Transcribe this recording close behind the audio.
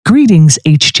Greetings,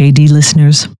 HJD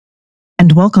listeners,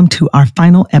 and welcome to our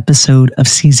final episode of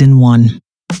Season 1.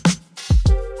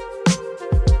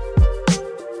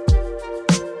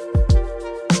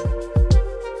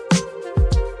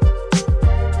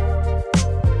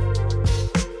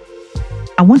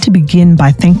 I want to begin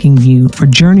by thanking you for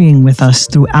journeying with us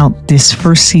throughout this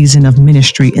first season of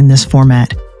ministry in this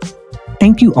format.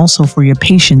 Thank you also for your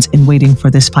patience in waiting for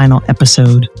this final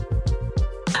episode.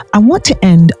 I want to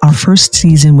end our first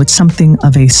season with something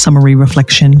of a summary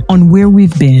reflection on where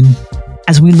we've been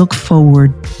as we look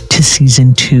forward to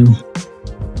Season 2.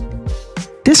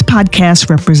 This podcast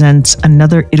represents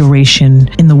another iteration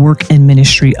in the work and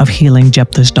ministry of healing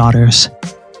Jephthah's daughters.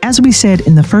 As we said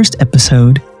in the first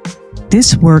episode,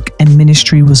 this work and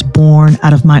ministry was born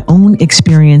out of my own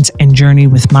experience and journey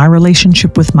with my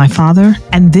relationship with my father,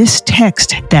 and this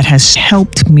text that has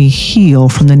helped me heal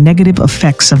from the negative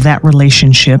effects of that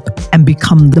relationship and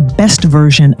become the best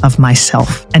version of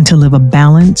myself and to live a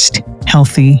balanced,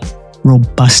 healthy,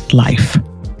 robust life.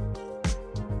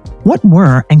 What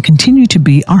were and continue to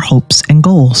be our hopes and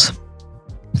goals?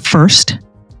 First,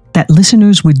 that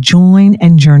listeners would join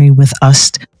and journey with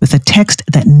us with a text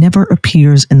that never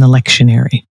appears in the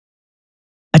lectionary.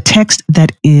 A text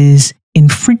that is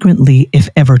infrequently, if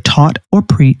ever, taught or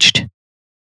preached.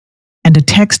 And a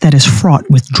text that is fraught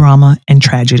with drama and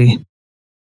tragedy.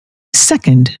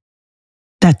 Second,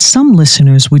 that some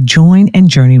listeners would join and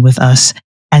journey with us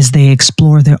as they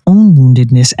explore their own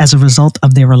woundedness as a result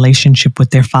of their relationship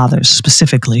with their fathers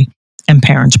specifically, and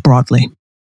parents broadly.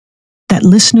 That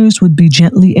listeners would be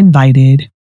gently invited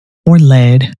or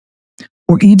led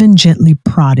or even gently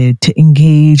prodded to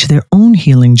engage their own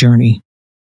healing journey,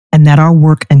 and that our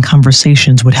work and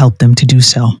conversations would help them to do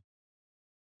so.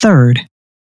 Third,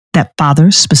 that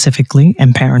fathers specifically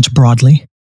and parents broadly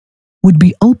would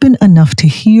be open enough to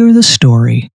hear the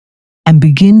story and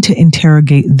begin to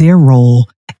interrogate their role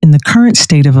in the current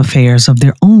state of affairs of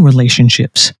their own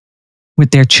relationships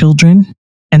with their children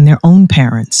and their own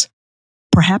parents.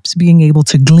 Perhaps being able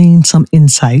to glean some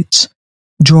insights,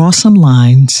 draw some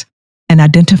lines, and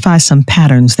identify some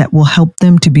patterns that will help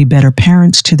them to be better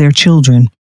parents to their children,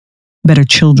 better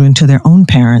children to their own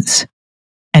parents,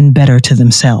 and better to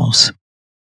themselves.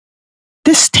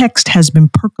 This text has been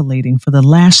percolating for the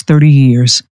last 30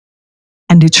 years,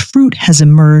 and its fruit has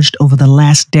emerged over the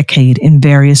last decade in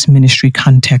various ministry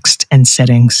contexts and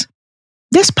settings.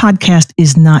 This podcast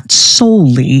is not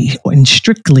solely and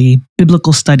strictly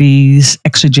biblical studies,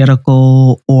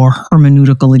 exegetical, or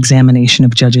hermeneutical examination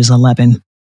of Judges 11.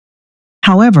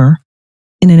 However,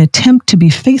 in an attempt to be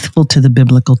faithful to the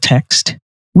biblical text,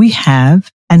 we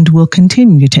have and will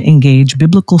continue to engage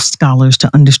biblical scholars to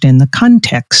understand the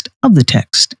context of the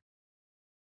text.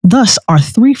 Thus, our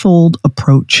threefold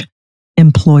approach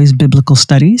employs biblical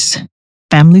studies,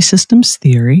 family systems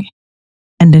theory,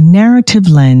 and a narrative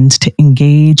lens to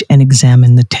engage and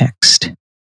examine the text.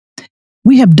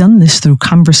 We have done this through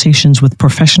conversations with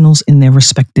professionals in their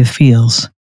respective fields.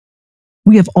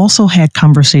 We have also had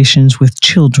conversations with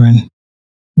children,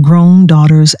 grown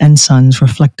daughters and sons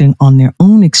reflecting on their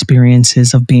own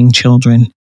experiences of being children,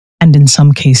 and in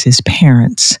some cases,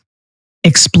 parents,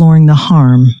 exploring the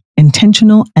harm,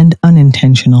 intentional and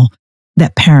unintentional,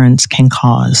 that parents can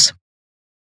cause.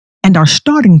 And our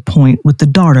starting point with the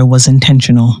daughter was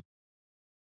intentional.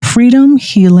 Freedom,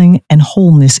 healing, and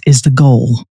wholeness is the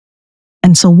goal.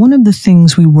 And so one of the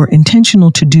things we were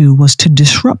intentional to do was to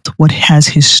disrupt what has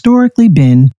historically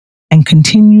been and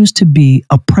continues to be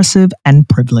oppressive and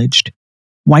privileged.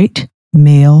 White,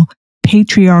 male,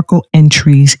 patriarchal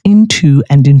entries into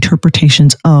and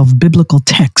interpretations of biblical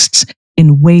texts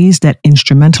in ways that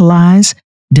instrumentalize,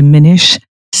 diminish,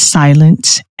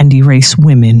 silence, and erase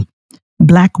women.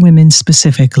 Black women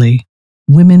specifically,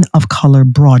 women of color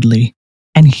broadly,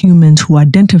 and humans who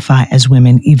identify as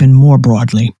women even more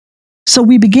broadly. So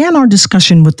we began our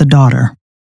discussion with the daughter,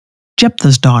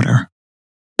 Jephthah's daughter,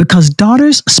 because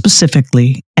daughters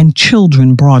specifically and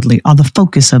children broadly are the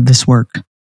focus of this work.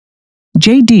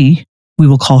 JD, we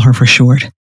will call her for short,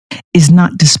 is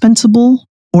not dispensable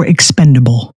or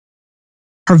expendable.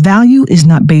 Her value is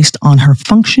not based on her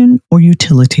function or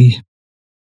utility.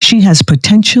 She has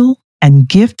potential and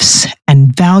gifts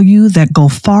and value that go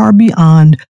far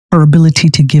beyond her ability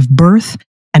to give birth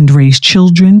and raise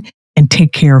children and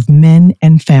take care of men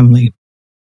and family.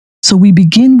 So we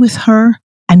begin with her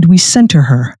and we center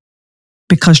her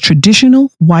because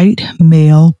traditional white,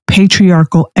 male,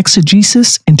 patriarchal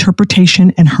exegesis,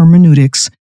 interpretation, and hermeneutics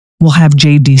will have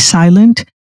JD silent,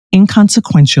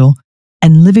 inconsequential,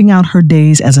 and living out her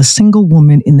days as a single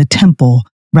woman in the temple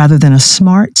rather than a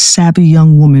smart, savvy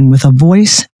young woman with a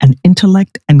voice, an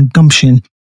intellect, and gumption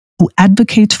who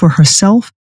advocates for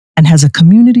herself and has a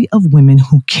community of women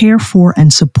who care for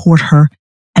and support her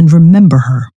and remember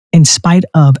her in spite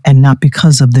of and not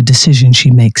because of the decision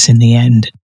she makes in the end.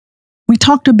 We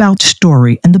talked about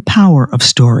story and the power of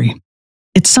story.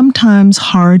 It's sometimes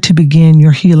hard to begin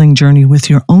your healing journey with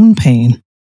your own pain.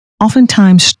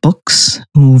 Oftentimes, books,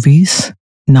 movies,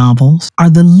 novels are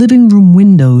the living room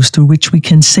windows through which we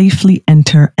can safely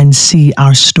enter and see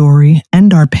our story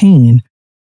and our pain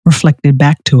reflected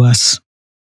back to us.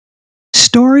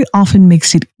 Story often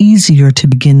makes it easier to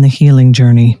begin the healing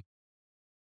journey.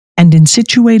 And in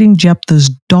situating Jephthah's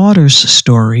daughter's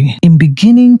story, in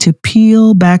beginning to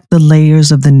peel back the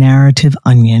layers of the narrative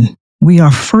onion, we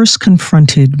are first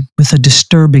confronted with a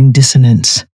disturbing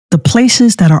dissonance. The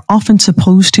places that are often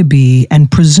supposed to be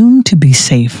and presumed to be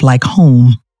safe, like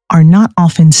home, are not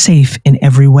often safe in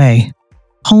every way.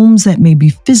 Homes that may be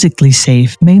physically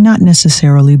safe may not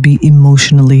necessarily be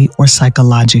emotionally or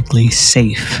psychologically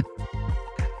safe.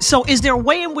 So is there a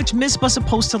way in which Mizpah is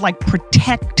supposed to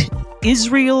protect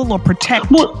Israel or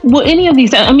protect? Well, any of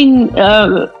these,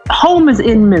 home is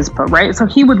in Mizpah, right? So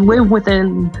he would live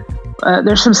within,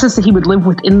 there's some sense that he would live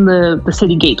within the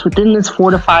city gates, within this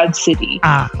fortified city.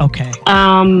 Okay.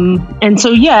 And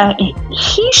so,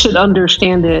 he should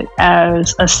understand it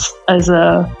as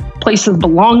a place of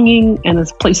belonging and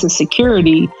as a place of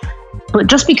security. But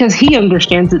just because he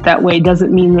understands it that way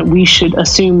doesn't mean that we should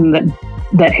assume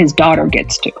that his daughter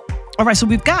gets to. All right, so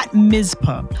we've got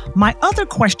Mizpah. My other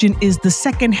question is the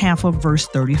second half of verse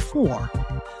 34.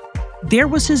 There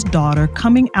was his daughter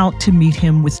coming out to meet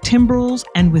him with timbrels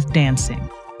and with dancing.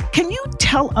 Can you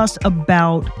tell us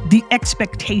about the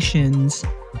expectations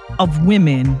of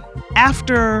women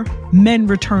after men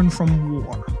return from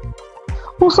war?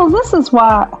 Well, so this is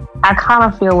why I kind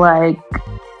of feel like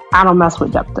I don't mess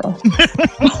with Jephthah.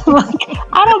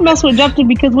 I don't mess with Jephthah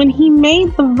because when he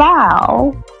made the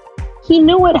vow, he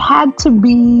knew it had to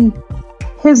be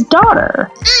his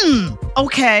daughter.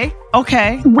 Okay.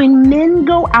 When men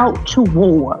go out to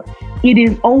war, it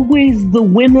is always the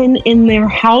women in their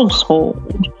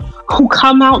household who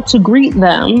come out to greet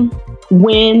them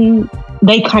when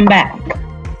they come back.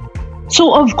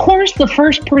 So, of course, the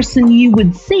first person you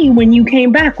would see when you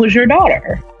came back was your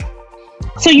daughter.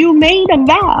 So you made a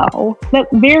vow that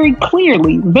very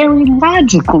clearly, very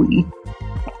logically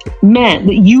meant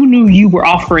that you knew you were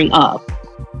offering up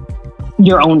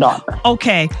your own daughter.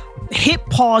 Okay, hit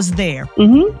pause there.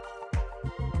 Mm-hmm.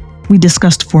 We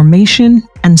discussed formation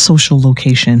and social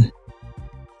location,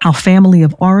 how family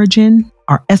of origin,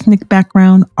 our ethnic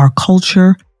background, our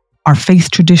culture, our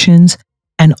faith traditions,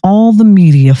 and all the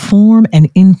media form and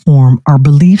inform our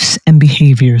beliefs and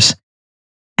behaviors,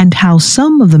 and how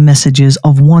some of the messages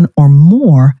of one or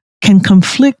more can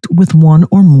conflict with one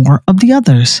or more of the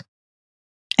others,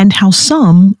 and how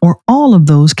some or all of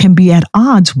those can be at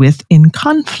odds with, in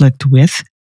conflict with,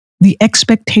 the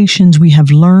expectations we have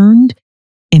learned,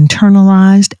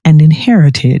 internalized, and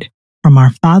inherited from our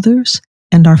fathers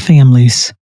and our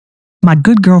families. My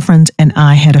good girlfriends and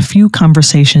I had a few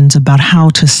conversations about how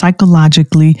to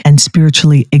psychologically and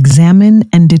spiritually examine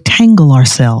and detangle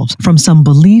ourselves from some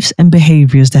beliefs and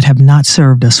behaviors that have not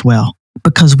served us well,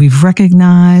 because we've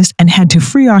recognized and had to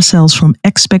free ourselves from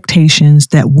expectations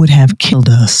that would have killed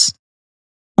us.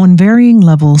 On varying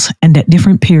levels and at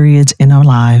different periods in our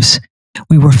lives,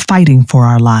 we were fighting for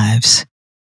our lives,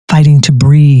 fighting to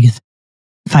breathe,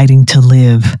 fighting to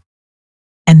live.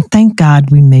 And thank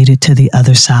God we made it to the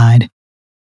other side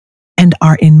and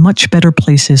are in much better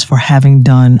places for having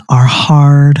done our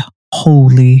hard,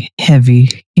 holy, heavy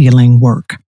healing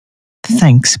work.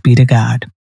 Thanks be to God.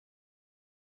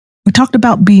 We talked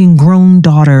about being grown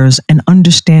daughters and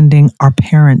understanding our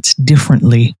parents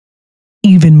differently,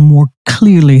 even more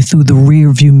clearly through the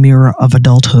rearview mirror of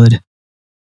adulthood.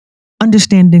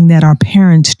 Understanding that our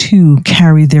parents too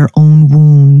carry their own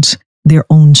wounds, their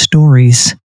own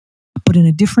stories, but in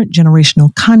a different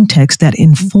generational context that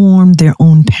informed their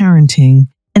own parenting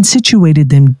and situated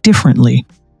them differently,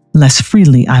 less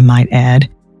freely, I might add,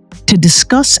 to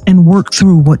discuss and work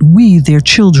through what we, their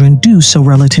children, do so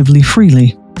relatively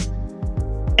freely.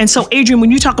 And so, Adrienne,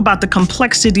 when you talk about the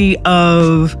complexity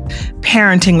of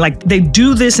parenting, like they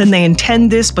do this and they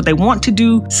intend this, but they want to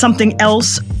do something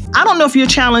else, I don't know if you're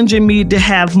challenging me to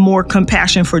have more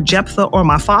compassion for Jephthah or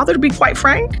my father, to be quite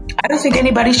frank. I don't think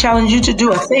anybody's challenged you to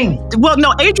do a thing. Well,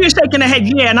 no, Adrienne's shaking her head,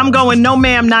 yeah, and I'm going, no,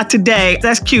 ma'am, not today.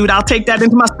 That's cute. I'll take that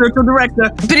into my spiritual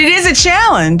director. But it is a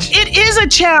challenge. It is a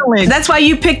challenge. That's why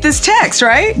you picked this text,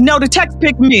 right? No, the text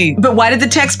picked me. But why did the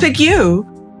text pick you?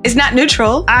 It's not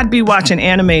neutral. I'd be watching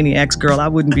Animaniacs, girl. I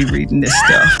wouldn't be reading this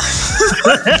stuff.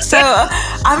 So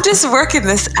I'm just working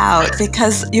this out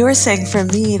because you were saying for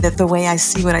me that the way I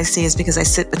see what I see is because I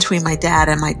sit between my dad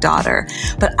and my daughter.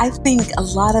 But I think a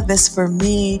lot of this for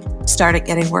me started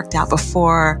getting worked out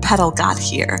before Petal got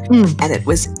here. And it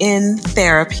was in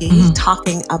therapy,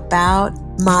 talking about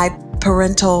my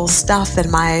parental stuff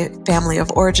and my family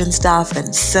of origin stuff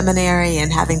and seminary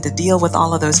and having to deal with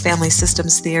all of those family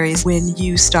systems theories. When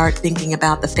you start thinking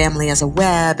about the family as a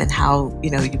web and how,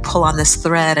 you pull on this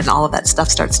thread and all of that stuff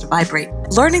starts to vibrate.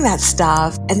 Learning that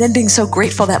stuff and then being so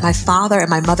grateful that my father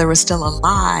and my mother were still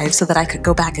alive so that I could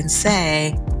go back and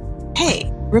say,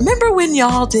 hey, remember when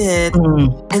y'all did?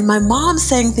 And my mom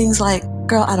saying things like,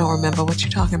 girl, I don't remember what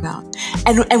you're talking about.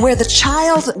 And where the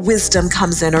child wisdom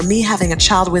comes in, or me having a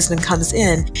child wisdom comes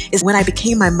in, is when I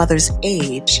became my mother's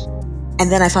age. And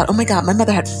then I thought, oh my God, my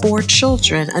mother had 4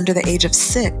 children under the age of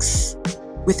 6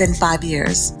 within 5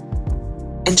 years.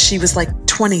 And she was like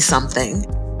 20 something.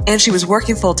 And she was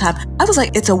working full time. I was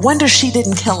like, it's a wonder she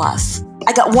didn't kill us.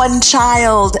 I got one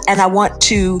child and I want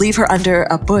to leave her under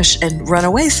a bush and run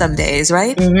away some days,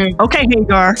 right? Okay,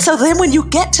 Hagar. So then when you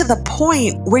get to the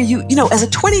point where you as a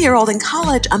 20-year-old in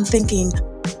college, I'm thinking,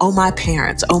 oh, my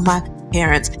parents,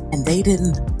 and they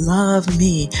didn't love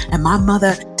me and my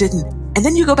mother didn't. And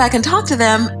then you go back and talk to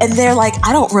them and they're like,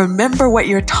 I don't remember what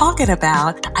you're talking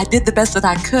about. I did the best that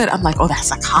I could. I'm like, oh,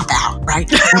 that's a cop-out,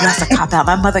 right? Oh, that's a cop-out.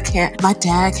 My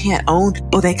dad can't own,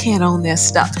 they can't own their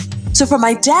stuff. So for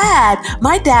my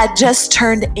dad just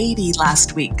turned 80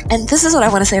 last week. And this is what I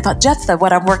want to say about Jephthah.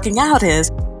 What I'm working out is,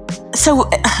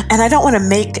 and I don't want to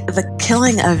make the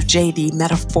killing of JD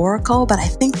metaphorical, but I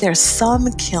think there's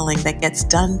some killing that gets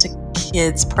done to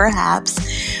kids,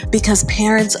 perhaps, because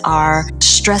parents are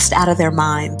stressed out of their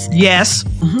minds. Yes.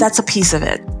 That's a piece of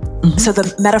it. So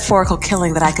the metaphorical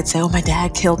killing that I could say, oh, my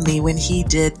dad killed me when he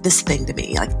did this thing to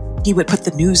me. Like he would put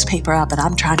the newspaper up and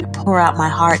I'm trying to pour out my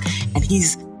heart and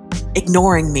he's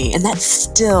ignoring me. And that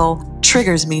still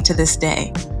triggers me to this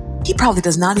day. He probably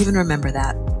does not even remember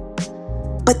that.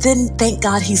 But then thank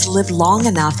God he's lived long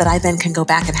enough that I then can go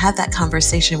back and have that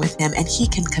conversation with him and he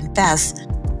can confess,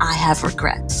 I have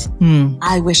regrets.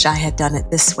 I wish I had done it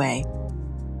this way.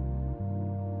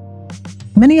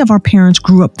 Many of our parents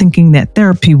grew up thinking that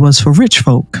therapy was for rich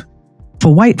folk,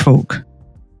 for white folk,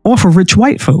 or for rich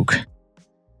white folk,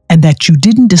 and that you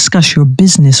didn't discuss your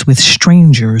business with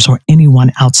strangers or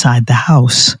anyone outside the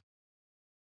house.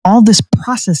 All this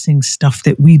processing stuff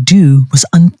that we do was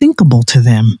unthinkable to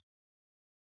them.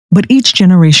 But each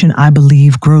generation, I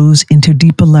believe, grows into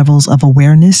deeper levels of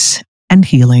awareness and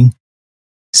healing.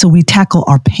 So we tackle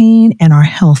our pain and our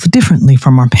health differently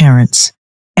from our parents.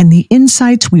 And the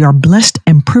insights we are blessed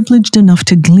and privileged enough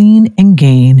to glean and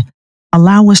gain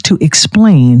allow us to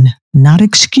explain, not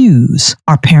excuse,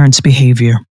 our parents'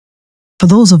 behavior. For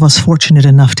those of us fortunate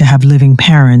enough to have living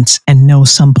parents and know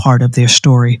some part of their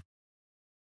story.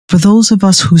 For those of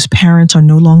us whose parents are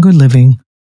no longer living,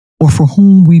 or for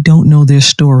whom we don't know their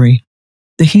story,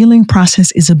 the healing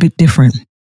process is a bit different.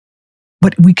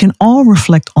 But we can all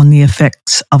reflect on the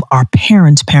effects of our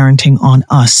parents' parenting on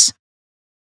us,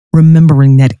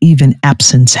 remembering that even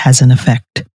absence has an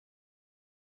effect.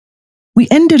 We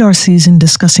ended our season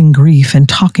discussing grief and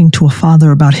talking to a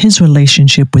father about his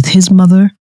relationship with his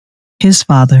mother, his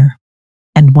father,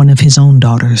 and one of his own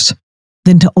daughters.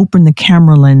 Then to open the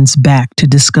camera lens back to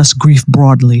discuss grief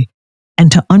broadly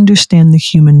and to understand the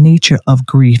human nature of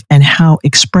grief and how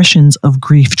expressions of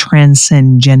grief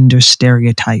transcend gender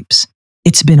stereotypes.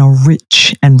 It's been a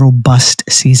rich and robust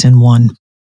season 1.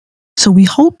 So we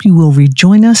hope you will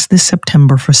rejoin us this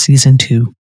September for season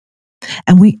 2.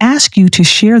 And we ask you to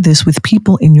share this with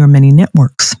people in your many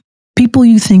networks, people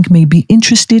you think may be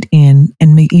interested in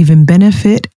and may even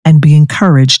benefit and be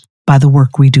encouraged by the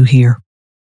work we do here.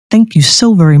 Thank you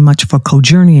so very much for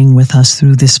co-journeying with us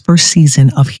through this first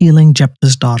season of Healing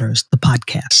Jephthah's Daughters, the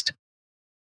podcast.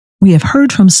 We have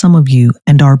heard from some of you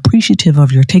and are appreciative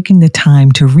of your taking the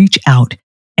time to reach out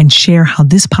and share how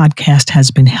this podcast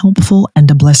has been helpful and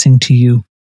a blessing to you.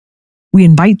 We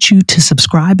invite you to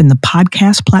subscribe in the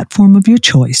podcast platform of your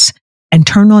choice and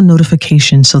turn on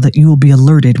notifications so that you will be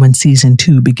alerted when season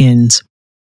 2 begins.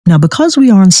 Now, because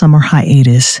we are on summer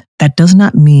hiatus, that does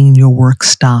not mean your work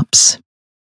stops.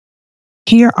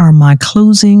 Here are my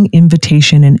closing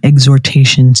invitation and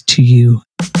exhortations to you.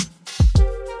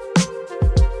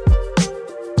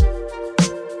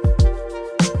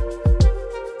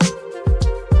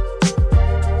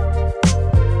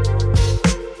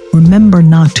 Remember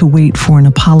not to wait for an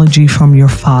apology from your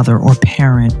father or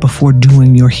parent before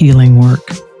doing your healing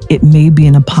work. It may be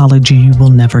an apology you will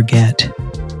never get.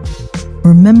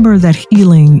 Remember that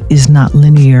healing is not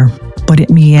linear, but it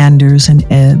meanders and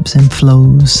ebbs and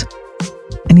flows.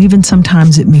 And even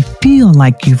sometimes it may feel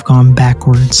like you've gone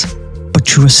backwards,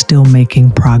 but you are still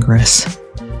making progress.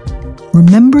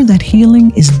 Remember that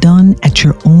healing is done at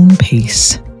your own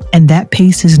pace, and that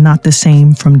pace is not the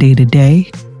same from day to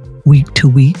day, week to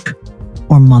week,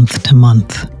 or month to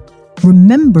month.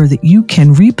 Remember that you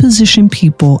can reposition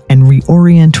people and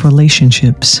reorient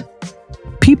relationships.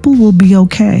 People will be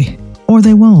okay, or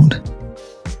they won't,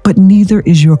 but neither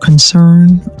is your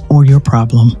concern or your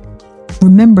problem.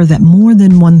 Remember that more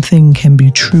than one thing can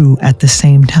be true at the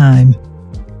same time.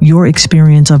 Your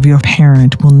experience of your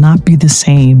parent will not be the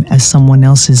same as someone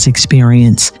else's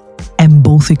experience, and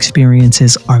both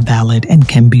experiences are valid and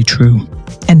can be true.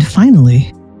 And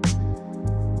finally,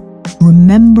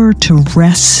 remember to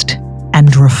rest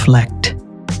and reflect.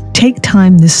 Take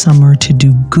time this summer to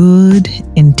do good,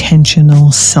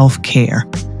 intentional self-care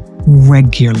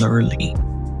regularly.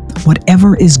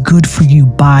 Whatever is good for you,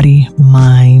 body,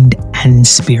 mind, and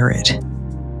spirit.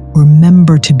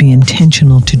 Remember to be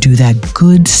intentional to do that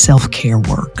good self-care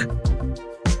work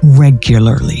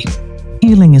regularly.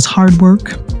 Healing is hard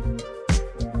work.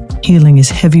 Healing is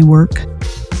heavy work.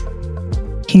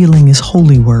 Healing is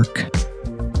holy work.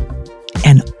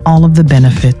 And all of the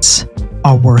benefits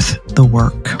are worth the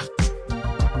work.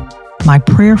 My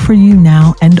prayer for you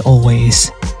now and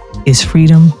always is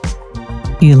freedom,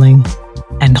 healing,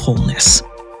 and wholeness.